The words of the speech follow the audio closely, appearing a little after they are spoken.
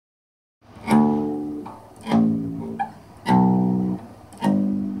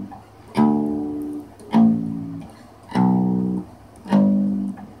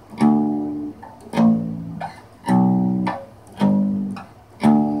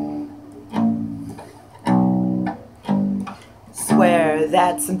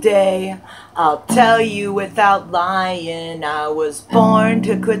that someday I'll tell you without lying. I was born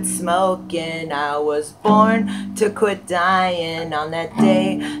to quit smoking, I was born to quit dying. On that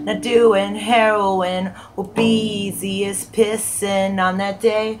day, not doing heroin will be easy as pissing. On that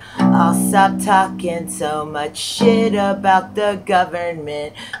day, I'll stop talking so much shit about the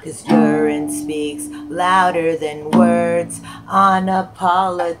government, 'cause urine speaks louder than words on a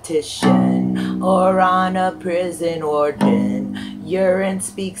politician or on a prison warden. Urine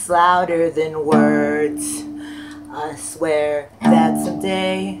speaks louder than words. I swear that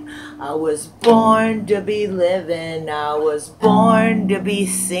someday I was born to be living, I was born to be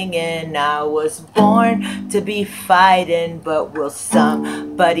singing, I was born to be fighting. But will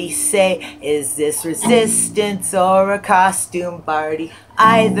somebody say, is this resistance or a costume party?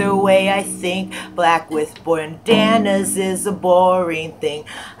 Either way, I think black with bandanas is a boring thing.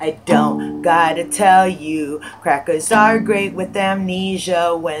 I don't gotta tell you, crackers are great with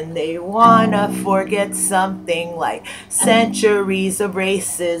amnesia when they wanna forget something like centuries of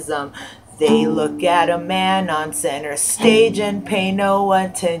racism. They look at a man on center stage and pay no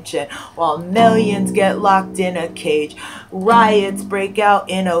attention, while millions get locked in a cage. Riots break out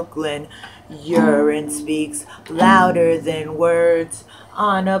in Oakland. Urine speaks louder than words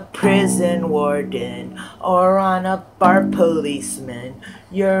on a prison warden or on a bar policeman.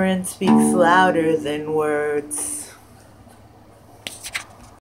 Urine speaks louder than words.